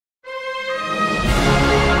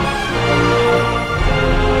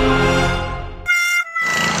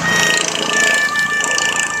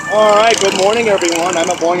Alright, good morning everyone. I'm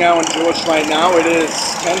at Long Island Jewish right now. It is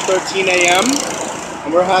 10:13 a.m.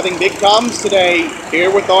 and we're having big problems today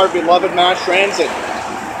here with our beloved mass transit.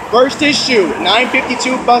 First issue,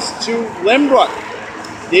 9:52 bus to Limbrook.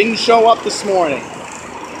 Didn't show up this morning.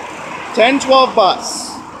 10:12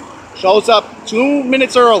 bus shows up 2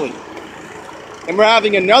 minutes early. And we're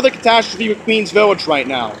having another catastrophe with Queens Village right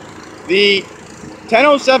now. The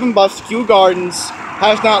 10:07 bus to Kew Gardens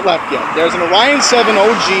has not left yet. There's an Orion 7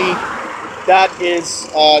 OG that is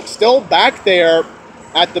still back there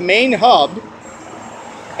at the main hub.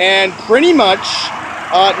 And pretty much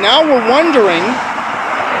now we're wondering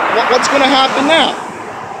what's going to happen now.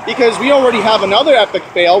 Because we already have another epic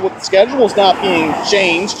fail with the schedules not being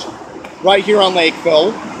changed right here on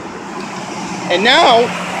Lakeville. And now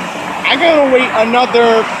I gotta wait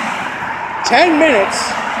another 10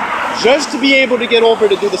 minutes just to be able to get over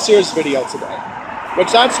to do the Sears video today.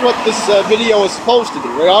 Which that's what this video is supposed to do.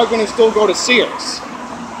 We are going to still go to Sears.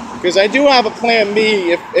 Because I do have a plan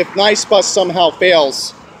B if Nice Bus somehow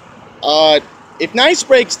fails. If Nice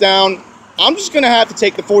breaks down, I'm just going to have to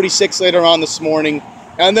take the 46 later on this morning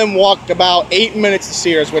and then walk about 8 minutes to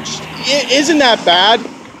Sears, which isn't that bad.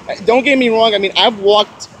 Don't get me wrong, I mean, I've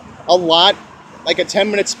walked a lot, like a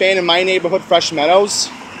 10-minute span in my neighborhood, Fresh Meadows.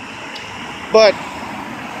 But,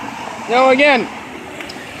 you know, again,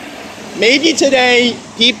 maybe today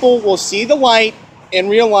people will see the light and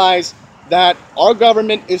realize that our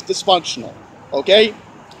government is dysfunctional, okay?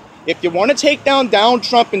 If you want to take down Donald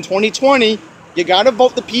Trump in 2020, you got to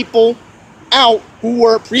vote the people out who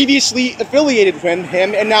were previously affiliated with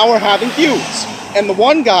him and now are having feuds. And the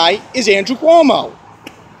one guy is Andrew Cuomo.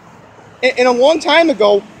 And a long time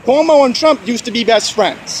ago, Cuomo and Trump used to be best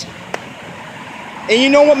friends. And you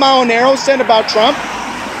know what Molinaro said about Trump?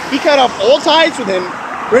 He cut off all ties with him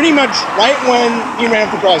pretty much right when he ran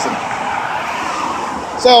for president.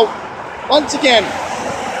 So, once again,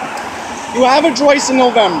 you have a choice in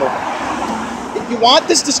November. If you want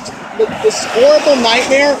this horrible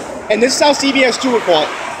nightmare, and this is how CBS 2 would call it,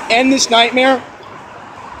 end this nightmare,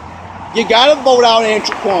 you gotta vote out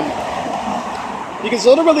Andrew Cuomo. Because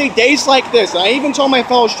literally days like this, and I even told my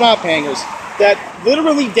fellow strap hangers, that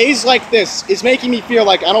literally days like this is making me feel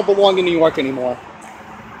like I don't belong in New York anymore.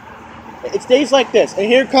 It's days like this, and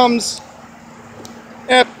here comes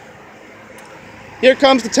the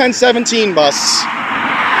 1017 bus.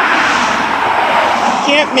 You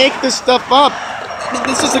can't make this stuff up.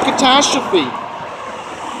 This is a catastrophe.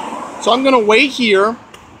 So I'm gonna wait here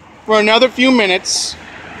for another few minutes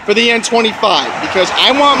for the N25 because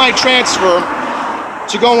I want my transfer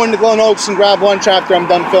to go into Glen Oaks and grab lunch after I'm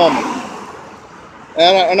done filming.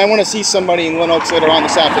 And I want to see somebody in Glen Oaks later on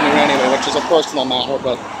this afternoon anyway, which is a personal matter,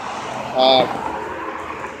 but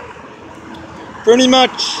pretty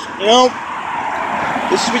much, you know,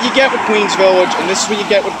 this is what you get with Queens Village, and this is what you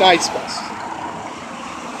get with Nice Bus.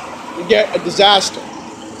 You get a disaster.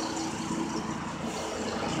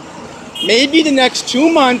 Maybe the next 2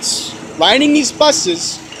 months, riding these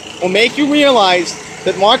buses will make you realize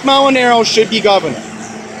that Mark Molinaro should be governor.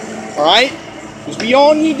 Alright? Because we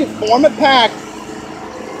all need to form a pact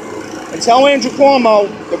and tell Andrew Cuomo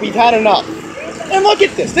that we've had enough. And look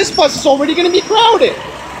at this. This bus is already going to be crowded.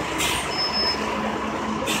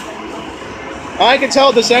 I can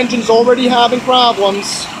tell this engine's already having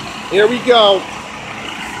problems. Here we go.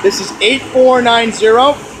 This is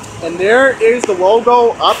 8490. And there is the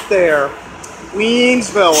logo up there. Queens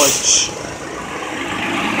Village.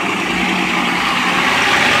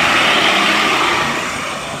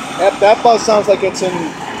 That bus sounds like it's in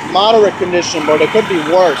moderate condition, but it could be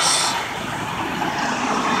worse.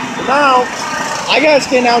 So now, I gotta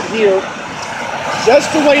stand out here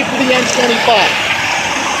just to wait for the N25.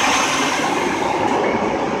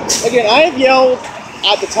 Again, I have yelled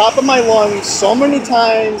at the top of my lungs so many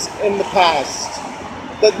times in the past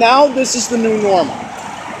that now this is the new normal.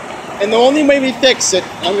 And the only way we fix it,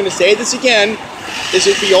 I'm gonna say this again, is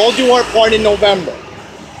if we all do our part in November.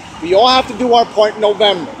 We all have to do our part in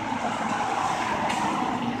November.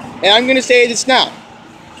 And I'm going to say this now.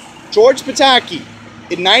 George Pataki,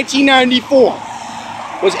 in 1994,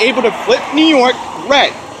 was able to flip New York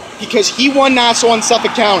red because he won Nassau and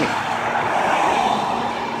Suffolk County.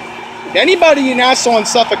 If anybody in Nassau and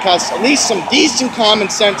Suffolk has at least some decent common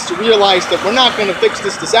sense to realize that we're not going to fix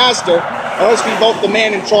this disaster unless we vote the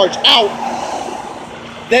man in charge out,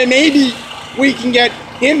 then maybe we can get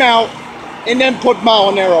him out and then put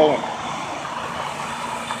Molinaro in.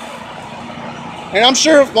 And I'm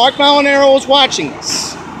sure if Mark Molinaro is watching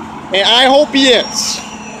this, and I hope he is,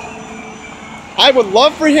 I would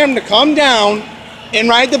love for him to come down and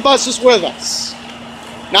ride the buses with us.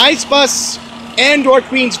 Nice Bus and or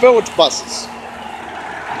Queens Village buses.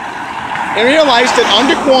 And realized that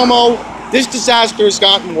under Cuomo, this disaster has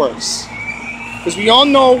gotten worse. Because we all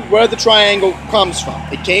know where the triangle comes from.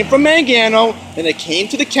 It came from Mangano, then it came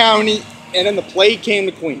to the county, and then the plague came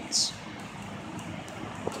to Queens.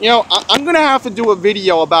 You know, I'm going to have to do a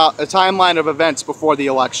video about a timeline of events before the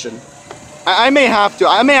election. I may have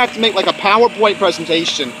to make like a PowerPoint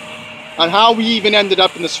presentation on how we even ended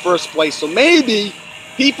up in this first place. So maybe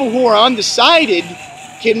people who are undecided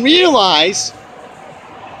can realize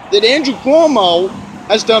that Andrew Cuomo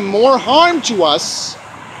has done more harm to us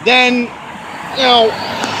than, you know,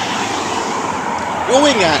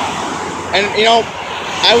 doing that. And, you know,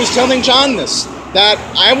 I was telling John this, that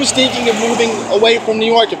I was thinking of moving away from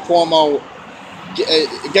New York if Cuomo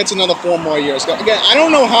gets another 4 more years. Again, I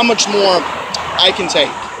don't know how much more I can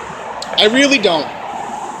take. I really don't.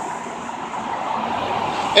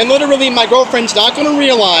 And literally, my girlfriend's not going to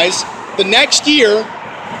realize the next year,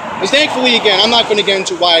 because thankfully, again, I'm not going to get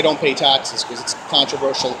into why I don't pay taxes, because it's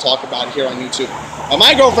controversial to talk about it here on YouTube. But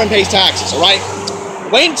my girlfriend pays taxes, all right?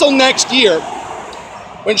 Wait until next year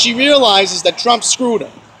when she realizes that Trump screwed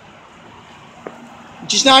her.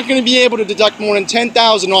 She's not going to be able to deduct more than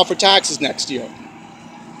 $10,000 off her taxes next year.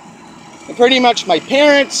 And pretty much my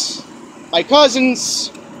parents, my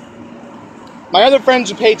cousins, my other friends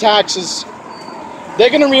who pay taxes, they're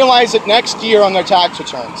going to realize it next year on their tax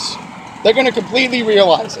returns. They're going to completely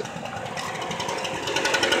realize it.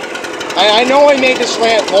 I know I made this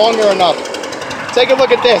rant longer enough. Take a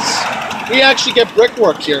look at this. We actually get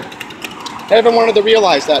brickwork here. I haven't wanted to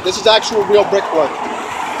realize that. This is actual real brickwork.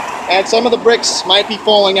 And some of the bricks might be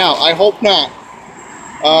falling out. I hope not.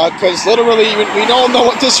 Because literally, we don't know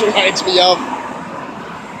what this reminds me of.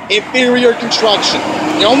 Inferior construction.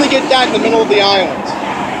 You only get that in the middle of the island.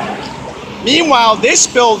 Meanwhile, this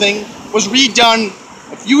building was redone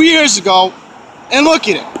a few years ago, and look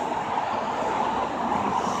at it.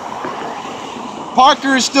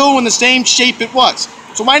 Parker is still in the same shape it was.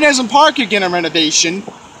 So why doesn't Parker get a renovation,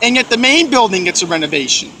 and yet the main building gets a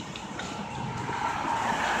renovation?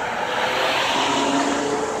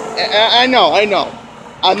 I know.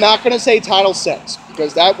 I'm not going to say Title VI,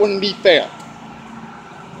 because that wouldn't be fair.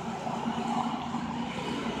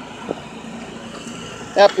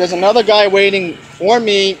 Yep, there's another guy waiting for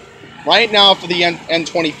me right now for the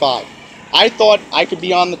N25. I thought I could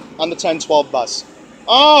be on the 1012 bus.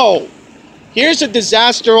 Oh, here's a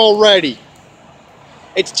disaster already.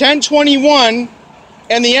 It's 10:21,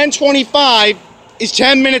 and the N25 is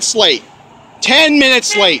 10 minutes late. 10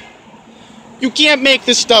 minutes late. You can't make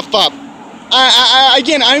this stuff up.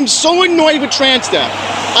 Again, I'm so annoyed with Transdev.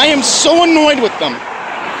 I am so annoyed with them.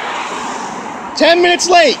 10 minutes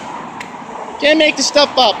late. Can't make this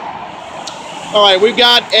stuff up. All right, we've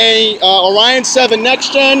got a Orion 7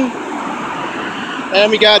 Next Gen,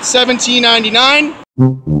 and we got 1799.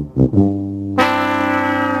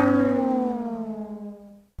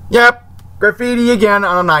 Yep, graffiti again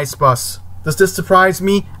on a nice bus. Does this surprise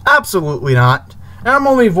me? Absolutely not. And I'm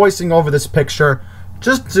only voicing over this picture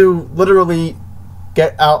just to literally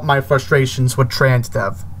get out my frustrations with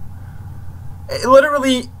Transdev.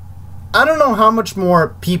 Literally, I don't know how much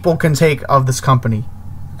more people can take of this company.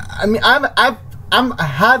 I mean, I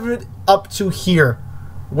have it up to here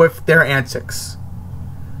with their antics.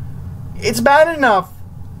 It's bad enough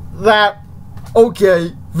that,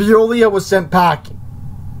 okay, Veolia was sent packing.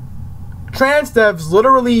 Transdev's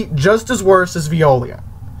literally just as worse as Veolia.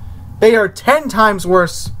 They are 10 times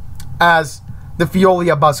worse as the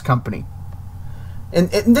Veolia bus company. And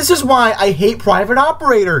this is why I hate private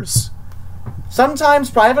operators. Sometimes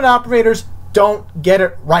private operators don't get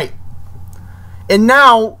it right. And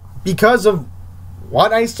now, because of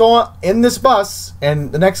what I saw in this bus,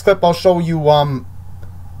 and the next clip I'll show you, at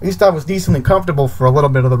least I was decently comfortable for a little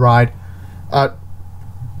bit of the ride. The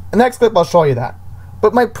next clip I'll show you that.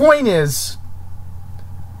 But my point is,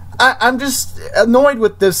 I'm just annoyed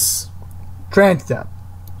with this Transdev.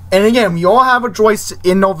 And again, we all have a choice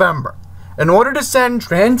in November. In order to send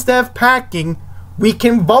Transdev packing, we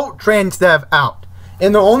can vote Transdev out.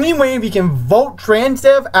 And the only way we can vote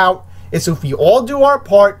Transdev out is if we all do our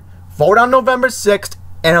part, vote on November 6th,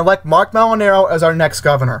 and elect Mark Molinaro as our next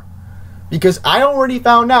governor. Because I already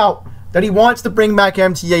found out that he wants to bring back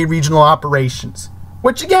MTA regional operations.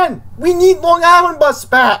 Which again, we need Long Island bus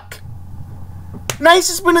back. Nice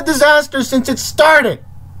has been a disaster since it started.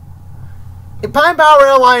 If Pine Power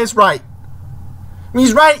Ally is right,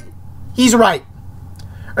 he's right, he's right.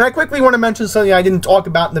 And I quickly want to mention something I didn't talk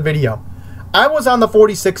about in the video. I was on the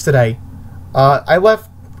 46 today. I left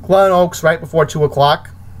Glen Oaks right before 2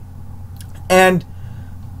 o'clock. And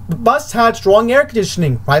The bus had strong air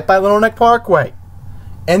conditioning right by Little Neck Parkway.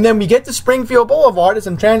 And then we get to Springfield Boulevard as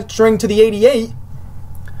I'm transferring to the 88,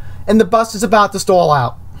 and the bus is about to stall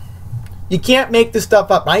out. You can't make this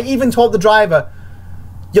stuff up. I even told the driver,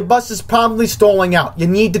 your bus is probably stalling out. You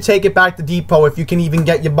need to take it back to depot if you can even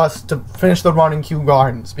get your bus to finish the run in Kew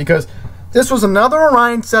Gardens. Because this was another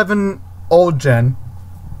Orion 7 old gen,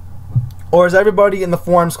 or as everybody in the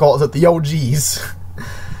forums calls it, the OGs.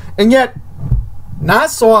 And yet,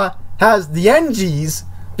 Nassau has the NGs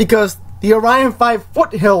because the Orion 5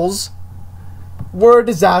 foothills were a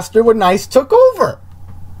disaster when NICE took over.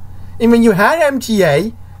 And when you had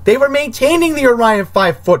MTA, they were maintaining the Orion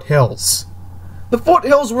 5 foothills. The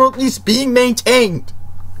foothills were at least being maintained.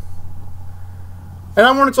 And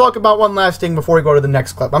I want to talk about one last thing before we go to the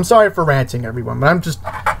next clip. I'm sorry for ranting, everyone, but I'm just...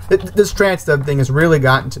 This Transdev thing has really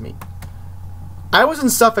gotten to me. I was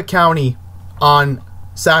in Suffolk County on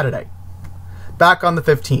Saturday, back on the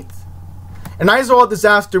 15th. And I saw a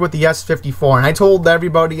disaster with the S54, and I told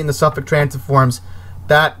everybody in the Suffolk Transit forums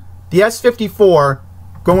that the S54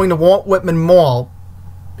 going to Walt Whitman Mall,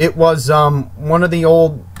 it was one of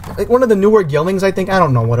the newer Gillings, I think. I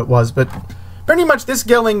don't know what it was, but pretty much this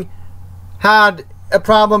Gilling had a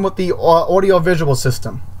problem with the audio-visual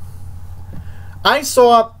system. I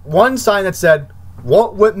saw one sign that said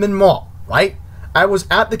Walt Whitman Mall, right? I was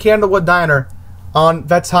at the Candlewood Diner on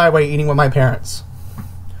Vets Highway eating with my parents.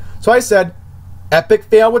 So I said, epic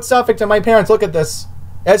fail with Suffolk to my parents. Look at this.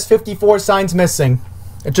 S54 sign's missing.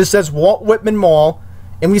 It just says Walt Whitman Mall,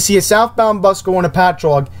 and we see a southbound bus going to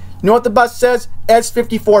Patchogue. You know what the bus says?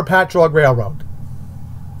 S54 Patchogue Railroad.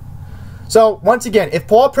 So, once again, if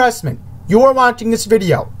Paul Pressman, you are watching this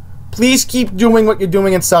video, please keep doing what you're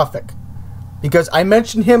doing in Suffolk. Because I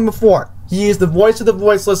mentioned him before. He is the voice of the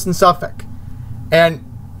voiceless in Suffolk. And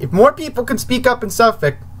if more people can speak up in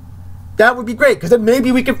Suffolk, that would be great. Because then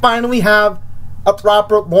maybe we can finally have a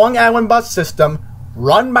proper Long Island bus system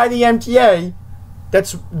run by the MTA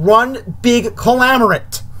that's run big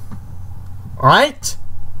collaborate. Alright?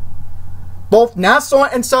 Both Nassau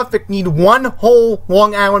and Suffolk need one whole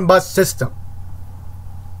Long Island bus system.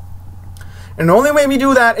 And the only way we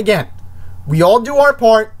do that, again, we all do our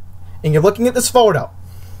part, and you're looking at this photo.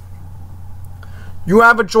 You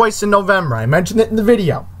have a choice in November. I mentioned it in the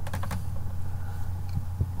video.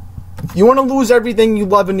 If you want to lose everything you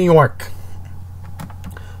love in New York,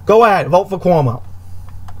 go ahead, vote for Cuomo.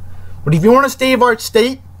 But if you want to save our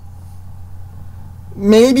state,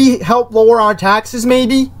 maybe help lower our taxes,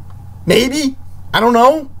 maybe, I don't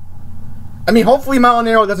know. I mean, hopefully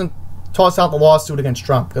Molinaro doesn't toss out the lawsuit against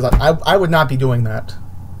Trump, because I would not be doing that.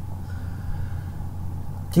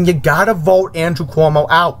 You gotta vote Andrew Cuomo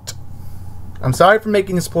out. I'm sorry for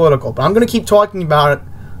making this political, but I'm going to keep talking about it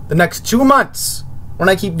the next 2 months when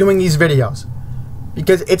I keep doing these videos.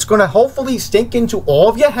 Because it's going to hopefully sink into all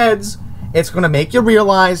of your heads. It's going to make you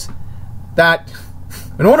realize that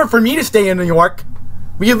in order for me to stay in New York,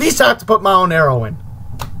 we at least have to put Molinaro in.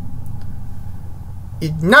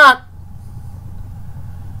 If not,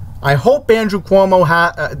 I hope Andrew Cuomo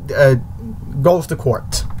goes to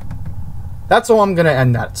court. That's all I'm going to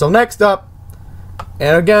end that. So next up,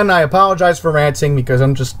 and again, I apologize for ranting because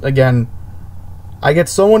I'm just, again, I get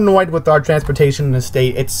so annoyed with our transportation in the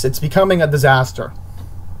state. It's becoming a disaster.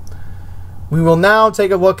 We will now take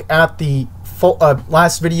a look at the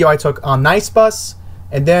last video I took on Nice Bus,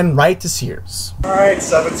 and then right to Sears. Alright,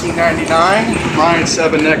 $17.99, Orion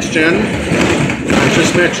 7 Next Gen. I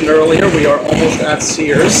just mentioned earlier, we are almost at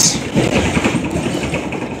Sears.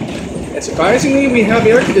 And surprisingly, we have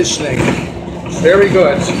air conditioning. It's very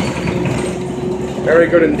good. Very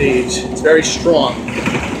good indeed. It's very strong.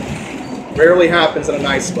 Rarely happens on a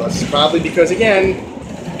Nice bus. Probably because, again,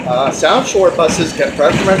 South Shore buses get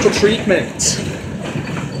preferential treatment.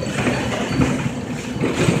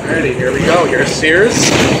 Alrighty, here we go. Here's Sears.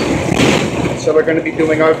 So we're going to be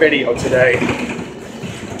doing our video today.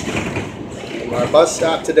 And our bus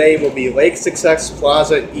stop today will be Lake Success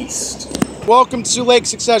Plaza East. Welcome to Lake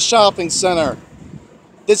Success Shopping Center.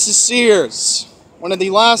 This is Sears, one of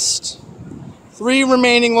the last 3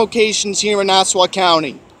 remaining locations here in Nassau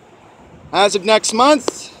County. As of next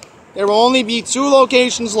month, there will only be 2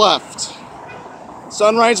 locations left.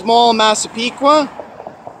 Sunrise Mall in Massapequa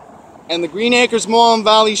and the Green Acres Mall in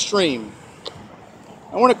Valley Stream.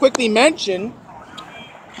 I want to quickly mention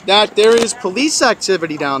that there is police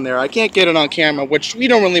activity down there. I can't get it on camera, which we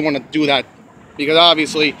don't really want to do that because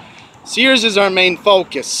obviously Sears is our main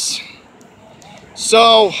focus.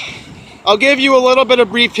 So I'll give you a little bit of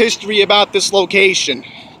brief history about this location.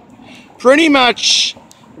 Pretty much,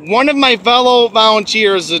 one of my fellow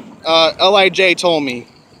volunteers at LIJ told me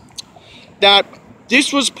that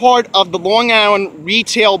This was part of the Long Island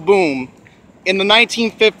retail boom in the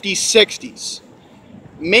 1950s, 60s.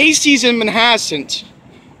 Macy's in Manhasset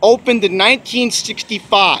opened in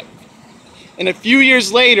 1965. And a few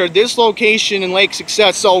years later, this location in Lake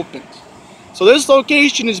Success opened. So this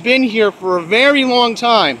location has been here for a very long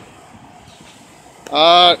time.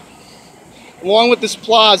 Along with this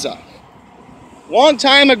plaza. Long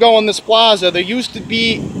time ago in this plaza, there used to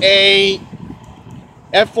be a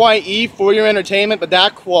FYE for your entertainment, but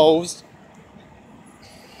that closed.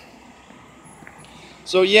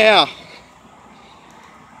 So yeah,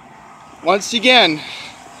 once again,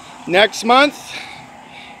 next month,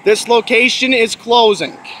 this location is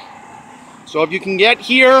closing. So if you can get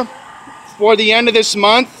here for the end of this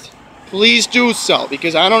month, please do so,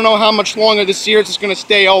 because I don't know how much longer the Sears is going to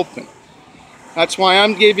stay open. That's why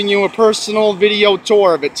I'm giving you a personal video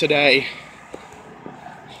tour of it today.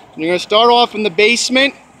 You're going to start off in the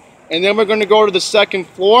basement, and then we're going to go to the second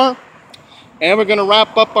floor, and we're going to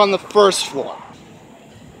wrap up on the first floor.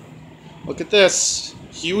 Look at this.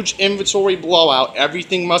 Huge inventory blowout.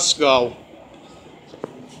 Everything must go.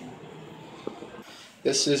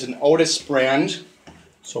 This is an Otis brand.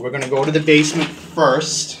 So we're going to go to the basement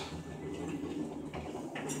first.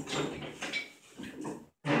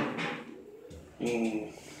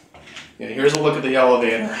 Yeah, here's a look at the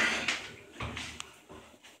elevator.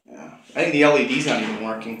 Yeah, I think the LED's not even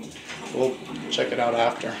working. We'll check it out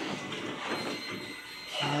after.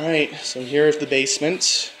 Alright, so here's the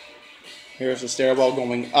basement. Here's the stairwell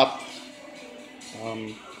going up.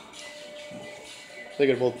 I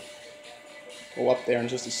figured we'll go up there in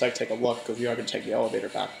just a sec, take a look, because we are going to take the elevator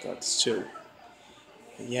backwards too.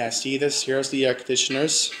 Yeah, see this? Here's the air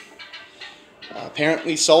conditioners.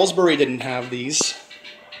 Apparently Salisbury didn't have these.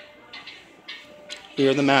 Here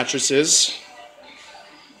are the mattresses.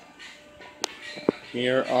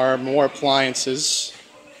 Here are more appliances.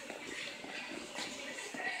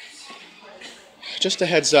 Just a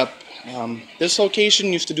heads up, this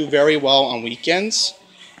location used to do very well on weekends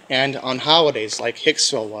and on holidays like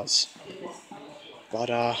Hicksville was.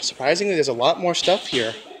 But surprisingly, there's a lot more stuff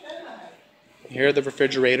here. Here are the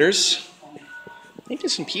refrigerators. I think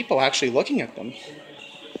there's some people actually looking at them.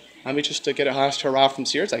 Maybe just to get a last hurrah from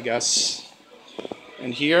Sears, I guess.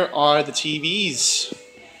 And here are the TVs.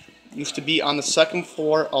 Used to be on the second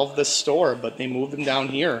floor of the store, but they moved them down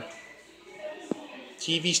here.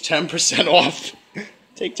 TV's 10% off.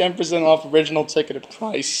 Take 10% off original ticketed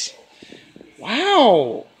price.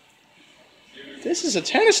 Wow! This is a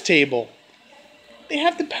tennis table. They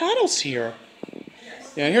have the paddles here.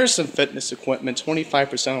 Yeah, here's some fitness equipment.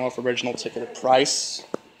 25% off original ticketed price.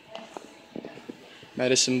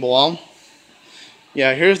 Medicine ball.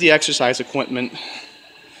 Yeah, here's the exercise equipment.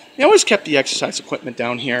 They always kept the exercise equipment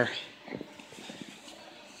down here.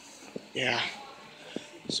 Yeah.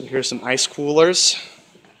 So here's some ice coolers.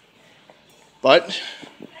 But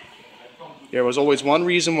there was always one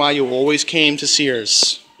reason why you always came to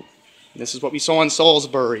Sears. This is what we saw in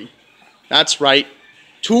Salisbury. That's right,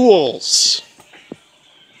 tools.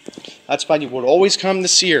 That's why you would always come to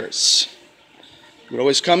Sears. You would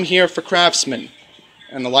always come here for Craftsman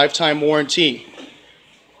and the lifetime warranty.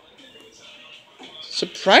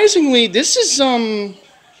 Surprisingly, this is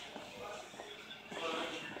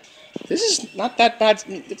not that bad.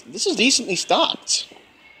 This is decently stocked.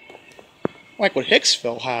 Like what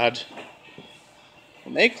Hicksville had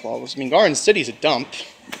when they closed. I mean, Garden City's a dump.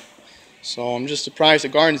 So I'm just surprised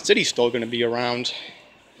that Garden City's still going to be around.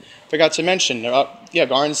 Forgot to mention, yeah,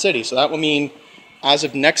 Garden City. So that will mean, as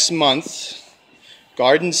of next month,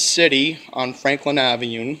 Garden City on Franklin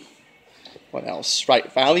Avenue. What else?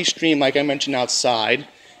 Right, Valley Stream, like I mentioned outside,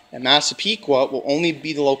 and Massapequa will only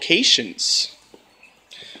be the locations.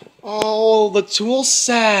 Oh, the tool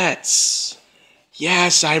sets.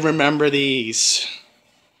 Yes, I remember these.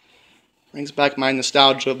 Brings back my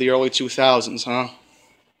nostalgia of the early 2000s, huh?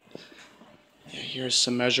 Yeah, here's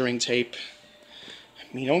some measuring tape.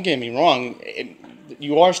 I mean, don't get me wrong.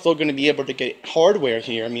 You are still going to be able to get hardware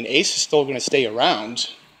here. I mean, Ace is still going to stay around.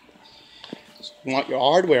 So if you want your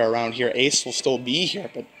hardware around here, Ace will still be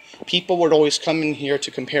here. But people would always come in here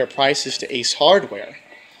to compare prices to Ace hardware.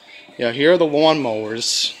 Yeah, here are the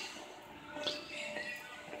lawnmowers.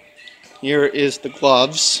 Here is the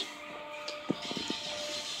gloves.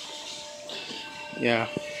 Yeah,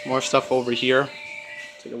 more stuff over here.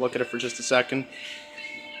 Take a look at it for just a second.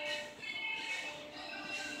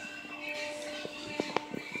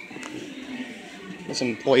 There's some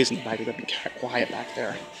employees in the back. We've got to be quiet back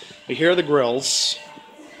there. But here are the grills.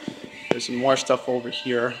 There's some more stuff over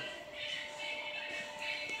here.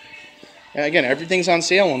 And again, everything's on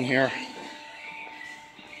sale in here.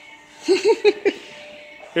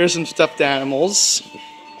 Here's some stuffed animals.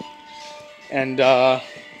 And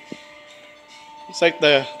it's like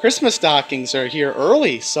the Christmas stockings are here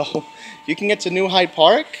early, so you can get to New Hyde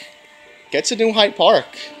Park. Get to New Hyde Park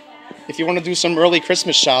if you want to do some early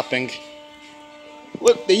Christmas shopping.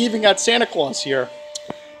 Look, they even got Santa Claus here.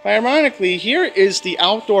 Ironically, here is the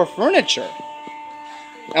outdoor furniture.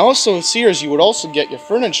 Also, Sears, you would also get your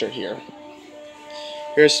furniture here.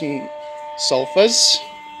 Here's some sofas.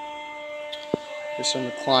 Here's some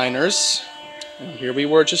recliners. And here we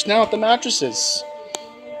were just now at the mattresses.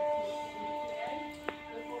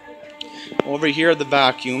 Over here are the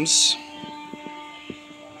vacuums.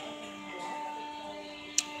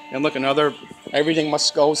 And look, another everything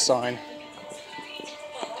must go sign.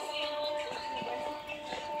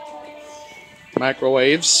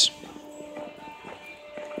 Microwaves.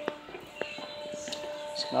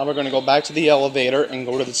 So now we're going to go back to the elevator and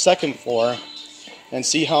go to the second floor and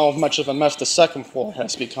see how much of a mess the second floor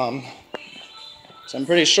has become. So I'm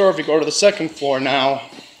pretty sure if we go to the second floor now,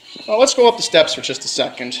 well, let's go up the steps for just a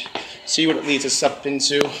second, see what it leads us up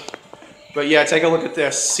into. But yeah, take a look at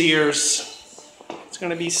this, Sears. It's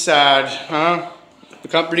gonna be sad, huh? The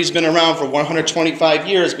company's been around for 125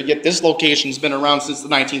 years, but yet this location's been around since the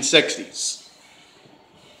 1960s.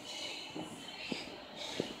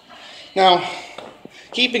 Now,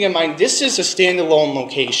 keeping in mind, this is a standalone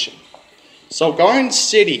location. So Garden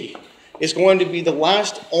City is going to be the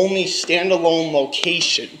last only standalone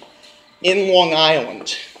location in Long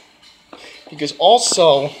Island. Because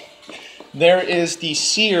also, there is the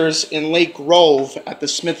Sears in Lake Grove at the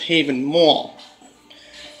Smith Haven Mall.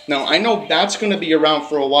 Now, I know that's going to be around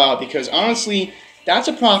for a while because honestly, that's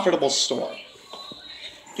a profitable store.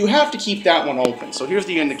 You have to keep that one open. So here's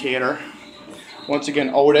the indicator. Once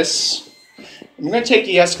again, Otis. I'm going to take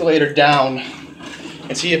the escalator down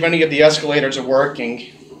and see if any of the escalators are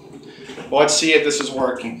working. Well, let's see if this is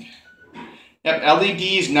working. Yep, LED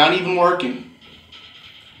is not even working.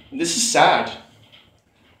 This is sad.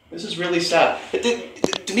 This is really sad.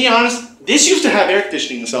 To be honest, this used to have air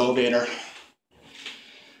conditioning, this elevator.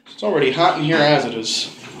 It's already hot in here as it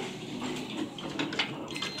is.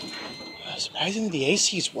 Surprisingly, the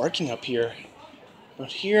AC is working up here.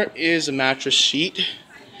 But here is a mattress sheet.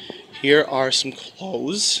 Here are some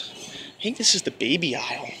clothes. I think this is the baby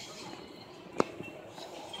aisle.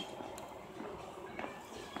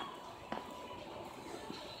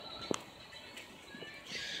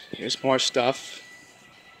 Here's more stuff.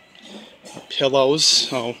 Pillows.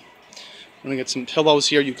 So, I'm gonna get some pillows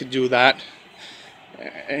here. You could do that.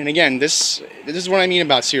 And again, this is what I mean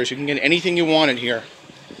about Sears. You can get anything you want in here.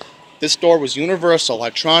 This store was universal.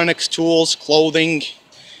 Electronics, tools, clothing,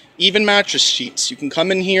 even mattress sheets. You can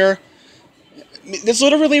come in here. This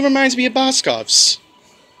literally reminds me of Boscov's.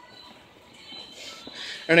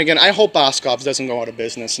 And again, I hope Boscov's doesn't go out of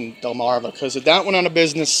business in Delmarva, because if that went out of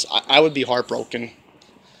business, I would be heartbroken.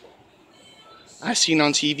 I've seen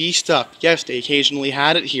on TV stuff. Yes, they occasionally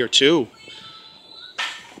had it here too.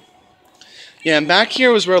 Yeah, and back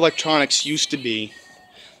here was where electronics used to be,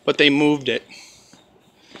 but they moved it.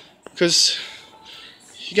 Because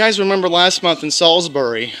you guys remember last month in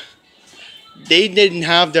Salisbury, they didn't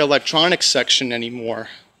have their electronics section anymore.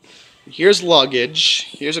 Here's luggage.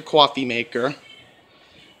 Here's a coffee maker.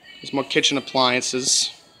 There's more kitchen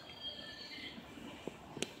appliances.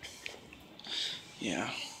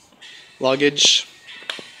 Yeah. Luggage.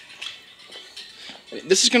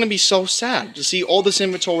 This is going to be so sad to see all this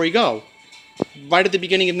inventory go right at the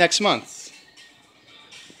beginning of next month.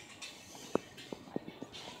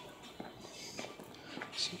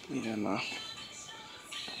 Simply Emma.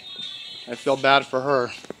 I feel bad for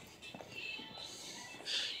her.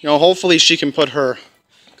 You know, hopefully she can put her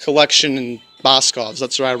collection in Boscov's.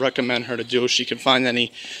 That's what I recommend her to do. She can find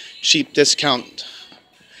any cheap discount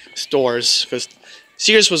stores, because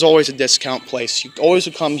Sears was always a discount place. You always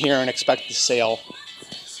would come here and expect a sale.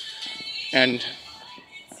 And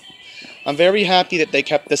I'm very happy that they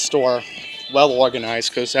kept this store well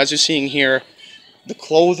organized, because as you're seeing here, the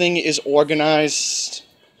clothing is organized,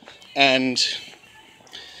 and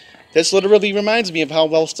this literally reminds me of how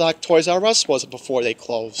well-stocked Toys R Us was before they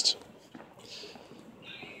closed.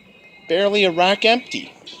 Barely a rack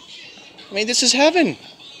empty. I mean, this is heaven.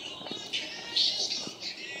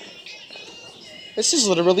 This is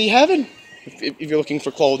literally heaven. If you're looking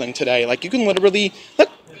for clothing today, like, you can literally, look,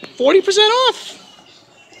 40% off.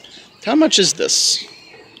 How much is this?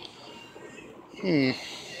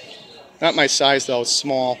 Not my size though, it's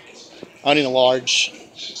small. I need a large.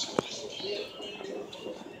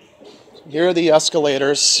 Here are the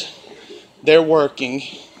escalators. They're working.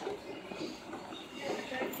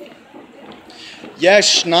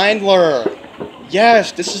 Yes, Schneidler.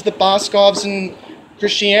 Yes, this is the Boscovs in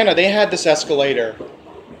Christiana. They had this escalator.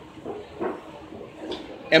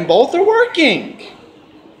 And both are working.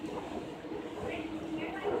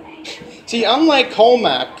 See, unlike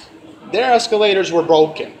Comac, their escalators were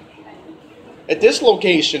broken. At this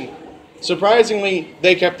location, surprisingly,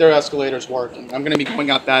 they kept their escalators working. I'm going to be going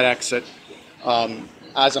out that exit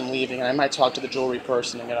as I'm leaving. I might talk to the jewelry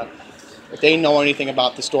person if they know anything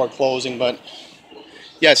about the store closing. But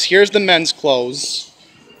yes, here's the men's clothes.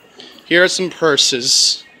 Here are some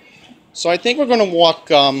purses. So I think we're going to walk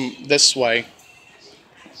this way.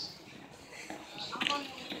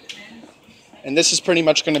 And this is pretty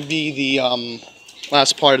much going to be the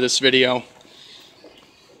last part of this video.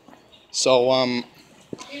 So,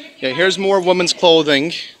 yeah, here's more women's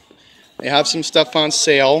clothing. They have some stuff on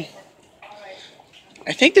sale.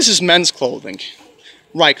 I think this is men's clothing.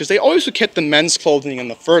 Right, because they always would get the men's clothing in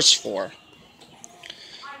the first floor.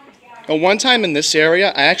 And one time in this area,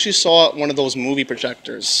 I actually saw one of those movie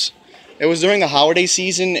projectors. It was during the holiday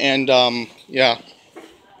season, and yeah.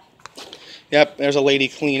 Yep, there's a lady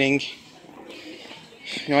cleaning.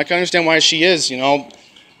 You know, I can understand why she is, you know.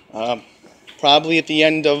 Probably at the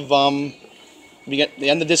end of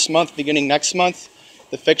this month, beginning next month,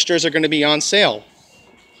 the fixtures are going to be on sale.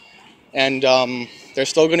 And they're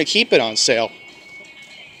still going to keep it on sale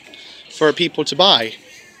for people to buy.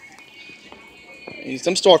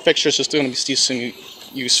 Some store fixtures are still going to be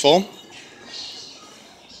useful.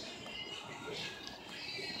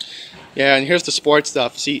 Yeah, and here's the sports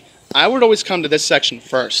stuff. See, I would always come to this section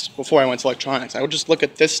first before I went to electronics. I would just look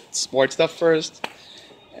at this sports stuff first.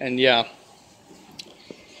 And yeah.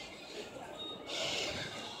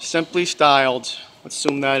 Simply styled. Let's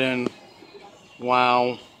zoom that in.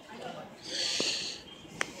 Wow.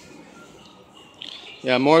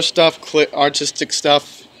 Yeah, more stuff, artistic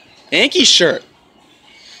stuff. Yankee shirt.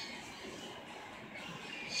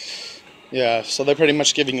 Yeah, so they're pretty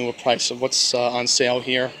much giving you a price of what's on sale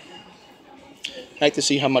here. I'd like to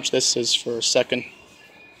see how much this is for a second.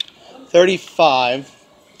 $35.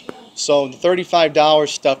 So the $35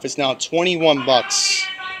 stuff is now 21 bucks.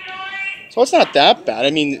 So it's not that bad.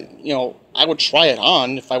 I mean, you know, I would try it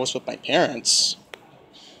on if I was with my parents.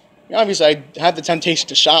 You know, obviously, I have the temptation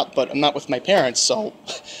to shop, but I'm not with my parents, so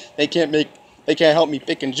they can't help me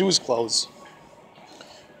pick and choose clothes.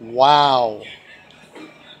 Wow.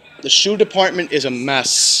 The shoe department is a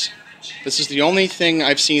mess. This is the only thing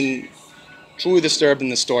I've seen truly disturbed in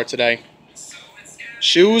the store today.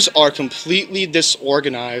 Shoes are completely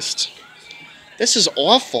disorganized. This is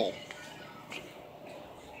awful.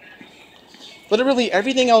 Literally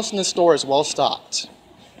everything else in the store is well stocked,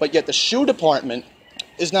 but yet the shoe department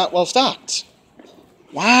is not well stocked.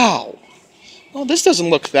 Wow. Well, this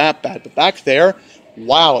doesn't look that bad, but back there,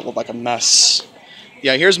 wow, it looked like a mess.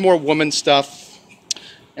 Yeah, here's more women's stuff,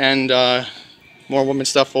 and more women's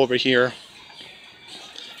stuff over here.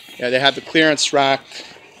 Yeah, they have the clearance rack.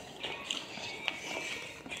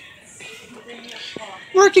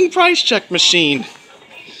 Working price check machine.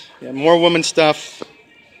 Yeah, more women's stuff.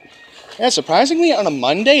 Yeah, surprisingly, on a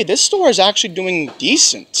Monday, this store is actually doing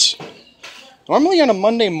decent. Normally on a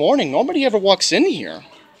Monday morning, nobody ever walks in here.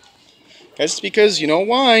 That's because, you know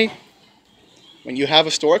why? When you have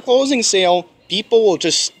a store closing sale, people will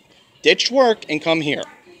just ditch work and come here.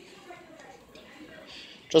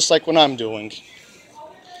 Just like what I'm doing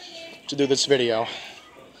to do this video.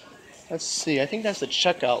 Let's see, I think that's the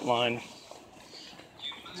checkout line.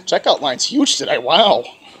 The checkout line's huge today, wow.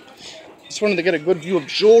 Just wanted to get a good view of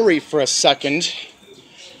jewelry for a second.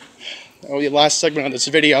 That will be the last segment of this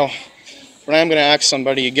video. But I am going to ask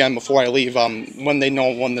somebody again before I leave when they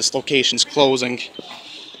know when this location's closing.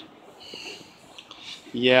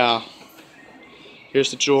 Yeah.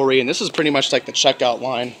 Here's the jewelry, and this is pretty much like the checkout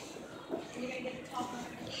line.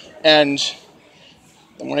 And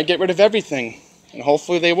I'm going to get rid of everything, and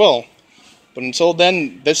hopefully they will. But until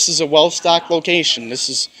then, this is a well-stocked location. This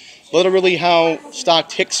is literally how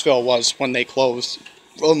stocked Hicksville was when they closed,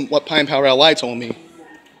 from what Pine Power LI told me.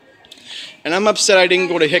 And I'm upset I didn't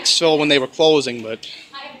go to Hicksville when they were closing, but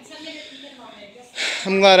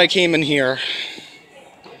I'm glad I came in here.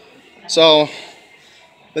 So,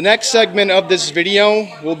 the next segment of this video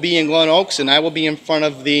will be in Glen Oaks, and I will be in front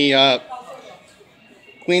of the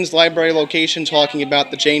Queens Library location talking about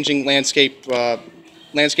the changing landscape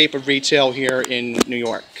of retail here in New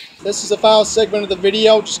York. This is the final segment of the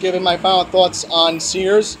video, just giving my final thoughts on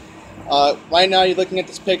Sears. Right now you're looking at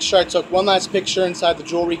this picture. I took one last picture inside the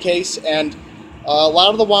jewelry case, and a lot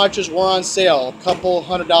of the watches were on sale, a couple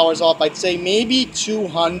 $100 off. I'd say maybe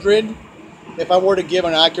 $200 if I were to give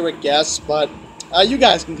an accurate guess, but you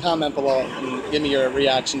guys can comment below and give me your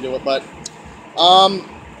reaction to it. But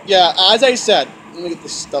Yeah, as I said, let me get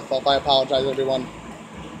this stuff off. I apologize, everyone.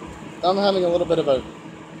 I'm having a little bit of a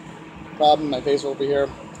problem in my face over here.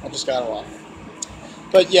 I just got it off.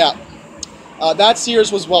 But yeah, that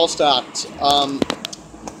Sears was well stocked.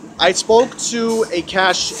 I spoke to a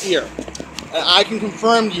cashier, and I can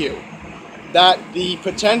confirm to you that the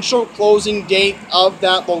potential closing date of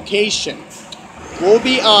that location will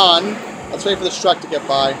be on. Let's wait for this truck to get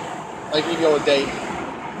by. I can give you a date.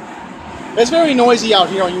 It's very noisy out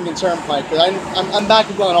here on Union Turnpike, but I'm back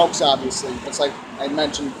in Glen Oaks, obviously. It's like I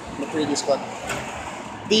mentioned in the previous clip.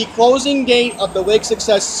 The closing date of the Lake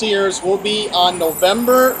Success Sears will be on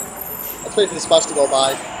November. Let's wait for this bus to go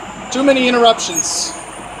by. Too many interruptions.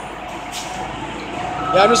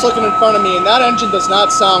 Yeah, I'm just looking in front of me, and that engine does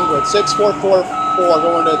not sound good. 6444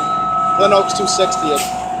 going to Glen Oaks 260th.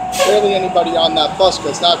 Barely anybody on that bus,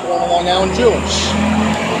 because it's not going along Allen Jewish.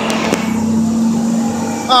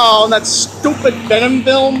 Oh, that stupid Venom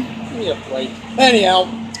film. Give me a break. Anyhow,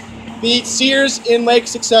 the Sears in Lake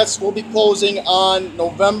Success will be closing on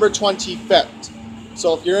November 25th.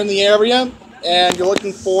 So if you're in the area and you're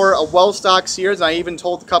looking for a well-stocked Sears, I even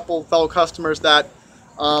told a couple fellow customers that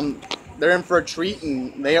they're in for a treat,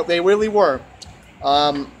 and they really were.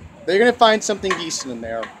 They're going to find something decent in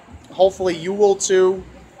there. Hopefully you will too.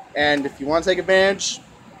 And if you want to take advantage,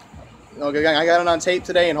 you know, I got it on tape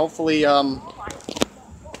today, and hopefully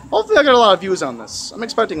hopefully I got a lot of views on this. I'm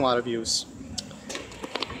expecting a lot of views.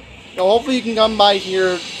 So hopefully you can come by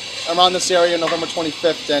here around this area November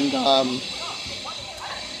 25th and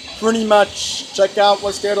pretty much check out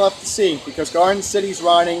what's there left to see, because Garden City's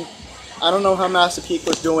rotting. I don't know how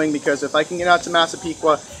Massapequa's doing, because if I can get out to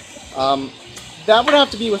Massapequa, that would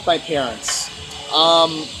have to be with my parents.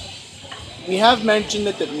 We have mentioned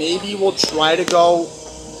that maybe we'll try to go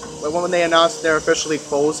when they announce they're officially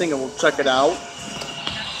closing, and we'll check it out.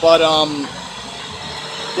 But,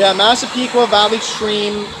 yeah, Massapequa, Valley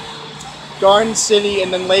Stream, Garden City,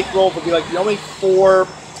 and then Lake Grove will be like the only 4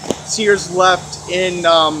 Sears left in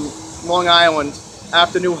Long Island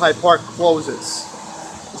after New Hyde Park closes.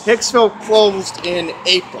 Hicksville closed in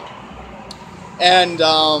April. And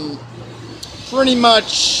pretty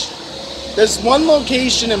much, there's one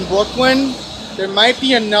location in Brooklyn. There might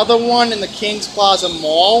be another one in the Kings Plaza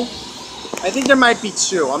Mall. I think there might be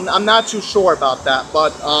 2. I'm not too sure about that,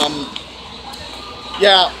 but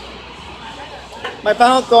yeah. My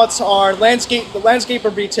final thoughts are the landscape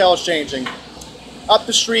of retail is changing. Up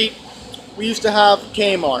the street, we used to have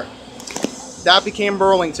Kmart. That became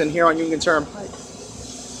Burlington here on Union Turnpike.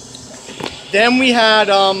 Then we had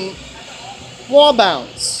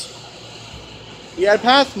Wallbounds. We had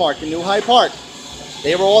Pathmark in New Hyde Park.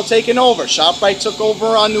 They were all taken over. ShopRite took over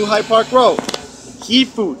on New Hyde Park Road. Key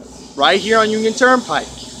Food, right here on Union Turnpike.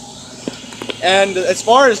 And as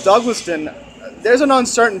far as Douglaston, there's an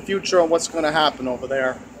uncertain future on what's going to happen over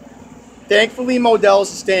there. Thankfully,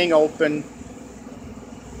 Modell's is staying open.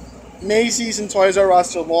 Macy's and Toys R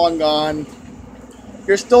Us are long gone.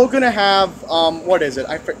 You're still going to have, what is it?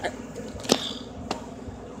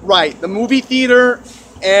 Right, the movie theater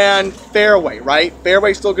and Fairway, right?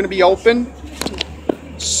 Fairway's still going to be open.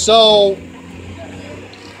 So,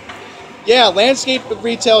 yeah, landscape of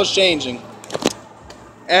retail is changing.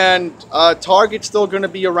 And Target's still going to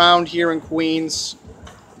be around here in Queens.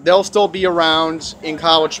 They'll still be around in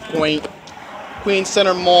College Point, Queens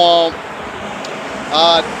Center Mall.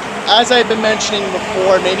 As I've been mentioning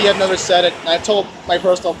before, maybe I've never said it, and I've told my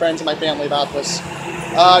personal friends and my family about this.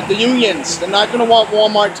 The unions, they're not going to want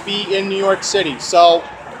Walmart to be in New York City. So,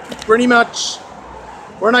 pretty much,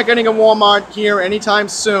 we're not getting a Walmart here anytime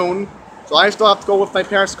soon. So I still have to go with my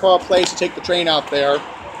parents to call a place to take the train out there.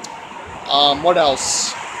 What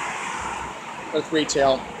else? With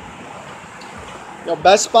retail. You know,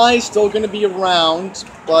 Best Buy is still going to be around,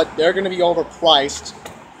 but they're going to be overpriced.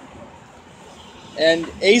 And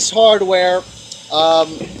Ace Hardware,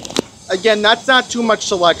 again, that's not too much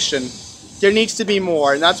selection. There needs to be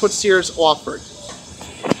more, and that's what Sears offered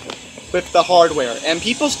with the hardware. And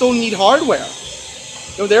people still need hardware.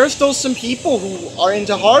 You know, there are still some people who are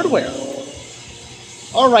into hardware.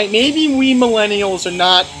 Alright, maybe we millennials are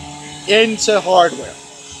not into hardware.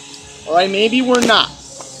 Alright, maybe we're not.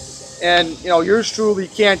 And, you know, yours truly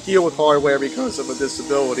can't deal with hardware because of a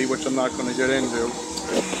disability, which I'm not going to get into.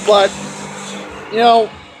 But, you know,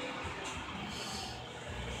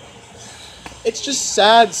 it's just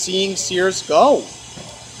sad seeing Sears go.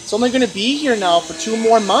 It's only going to be here now for 2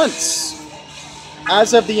 more months.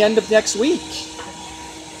 As of the end of next week.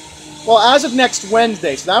 Well, as of next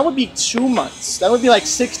Wednesday. So that would be 2 months. That would be like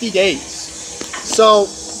 60 days. So,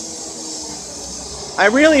 I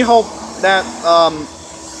really hope that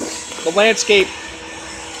the landscape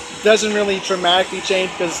doesn't really dramatically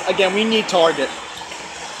change because, again, we need Target.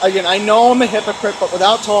 Again, I know I'm a hypocrite, but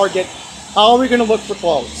without Target, how are we going to look for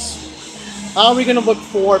clothes? How are we going to look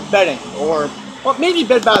for bedding? Or, well, maybe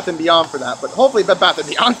Bed Bath & Beyond for that, but hopefully Bed Bath &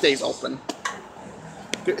 Beyond stays open.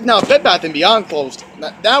 Now, if Bed Bath & Beyond closed,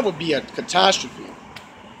 that would be a catastrophe,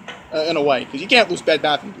 in a way, because you can't lose Bed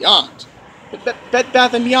Bath & Beyond. But Bed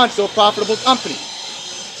Bath & Beyond is still a profitable company.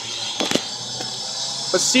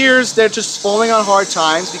 But Sears, they're just falling on hard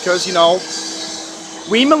times because, you know,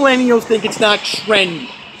 we millennials think it's not trendy.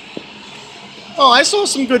 Oh, I saw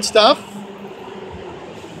some good stuff.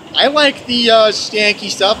 I like the stanky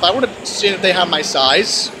stuff. I would have seen if they had my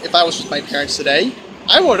size if I was with my parents today.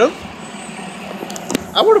 I would have.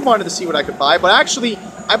 I would have wanted to see what I could buy. But actually,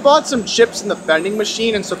 I bought some chips in the vending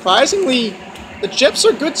machine, and surprisingly, the chips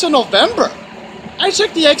are good till November. I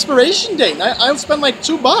checked the expiration date, and I'll spend like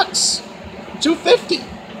 $2, $2.50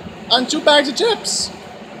 on 2 bags of chips.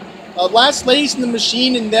 Last lays in the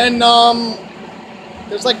machine, and then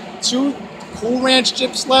there's like 2 Cool Ranch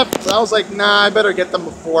chips left. So I was like, nah, I better get them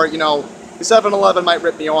before, you know, the 7-Eleven might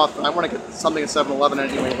rip me off. And I want to get something at 7-Eleven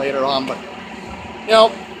anyway later on. But, you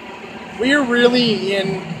know, we are really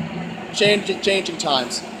in changing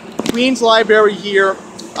times. Queens Library here,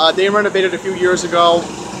 they renovated a few years ago.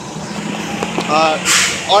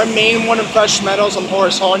 Our main one in Fresh Meadows on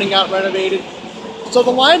Horace Harding got renovated. So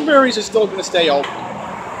the libraries are still going to stay open.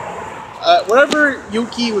 Whatever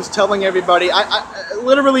Yuki was telling everybody, I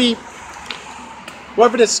literally,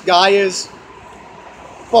 whoever this guy is,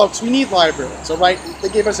 folks, we need libraries, alright? They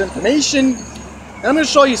gave us information, and I'm going to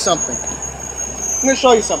show you something.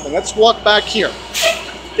 Let's walk back here.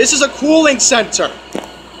 This is a cooling center.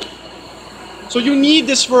 So you need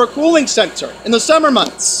this for a cooling center in the summer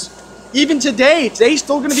months. Even today's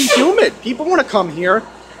still going to be humid. People want to come here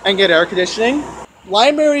and get air conditioning.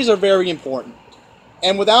 Libraries are very important.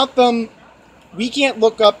 And without them, we can't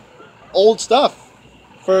look up old stuff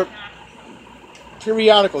for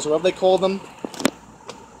periodicals, or whatever they call them.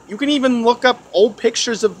 You can even look up old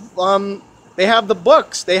pictures of, they have the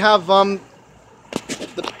books. They have the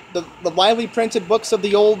widely printed books of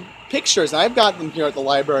the old pictures. And I've got them here at the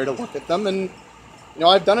library to look at them. And, you know,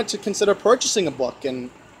 I've done it to consider purchasing a book. And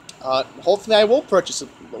hopefully I will purchase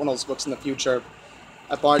one of those books in the future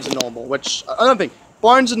at Barnes & Noble. Which, another thing,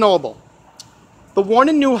 Barnes & Noble. The one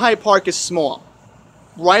in New Hyde Park is small,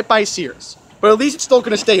 right by Sears. But at least it's still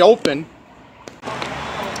going to stay open.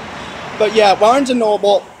 But yeah, Barnes &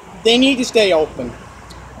 Noble, they need to stay open.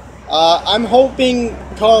 I'm hoping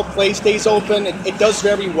Carl Place stays open. It does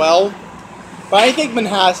very well. But I think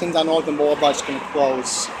Manhattan's on Northern Boulevard is going to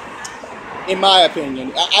close, in my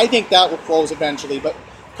opinion. I think that will close eventually. But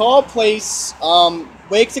Carl Place,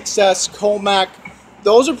 Lake Success, Comac,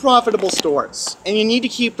 those are profitable stores. And you need to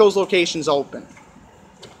keep those locations open.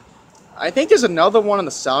 I think there's another one on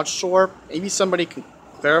the South Shore. Maybe somebody can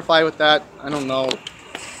verify with that. I don't know.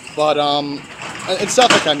 But, it's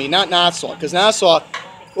Suffolk, I mean, not Nassau. Because Nassau,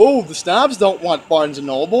 oh, the snobs don't want Barnes &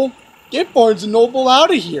 Noble. Get Barnes & Noble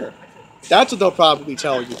out of here. That's what they'll probably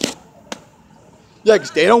tell you. Yeah,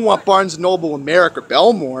 because they don't want Barnes & Noble in Merrick or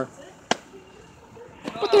Belmore.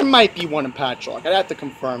 But there might be one in Patchogue. I'd have to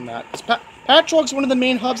confirm that. Because Patchogue's one of the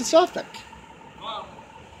main hubs of Suffolk.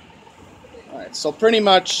 Alright, so pretty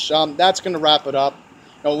much, that's going to wrap it up.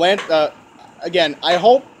 You know, again, I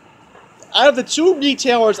hope, out of the 2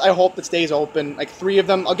 retailers, I hope that stays open, like 3 of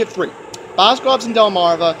them, I'll get 3. Boscov's and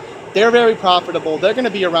Delmarva, they're very profitable. They're going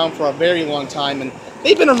to be around for a very long time, and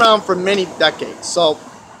they've been around for many decades. So,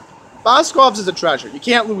 Boscov's is a treasure. You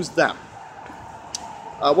can't lose them.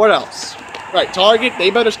 What else? Right, Target, they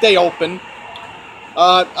better stay open.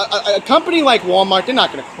 A company like Walmart, they're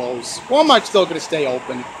not going to close. Walmart's still going to stay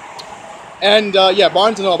open. And, yeah,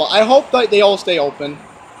 Barnes & Noble, I hope that they all stay open.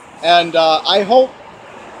 And I hope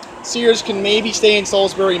Sears can maybe stay in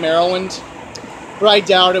Salisbury, Maryland. But I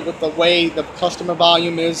doubt it with the way the customer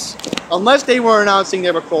volume is. Unless they were announcing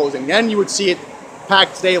they were closing. Then you would see it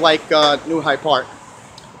packed today like New Hyde Park.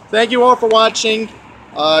 Thank you all for watching.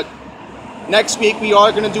 Next week we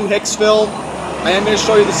are going to do Hicksville. I am going to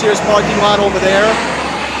show you the Sears parking lot over there.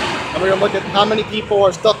 And we're going to look at how many people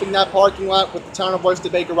are stuffing that parking lot with the Town of Oyster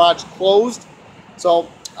Bay garage closed. So,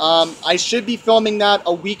 I should be filming that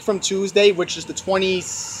a week from Tuesday, which is the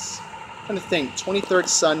 23rd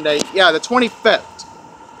Sunday. Yeah, the 25th.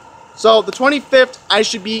 So, the 25th, I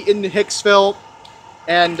should be in Hicksville.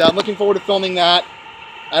 And I'm looking forward to filming that.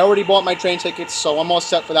 I already bought my train tickets, so I'm all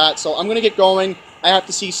set for that. So, I'm going to get going. I have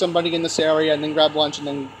to see somebody in this area and then grab lunch and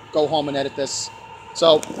then go home and edit this.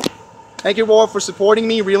 So, thank you all for supporting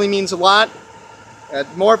me. It really means a lot.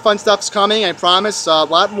 More fun stuff's coming, I promise. A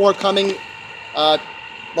lot more coming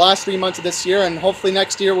last 3 months of this year, and hopefully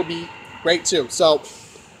next year will be great too. So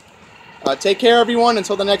take care, everyone.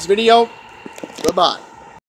 Until the next video, goodbye.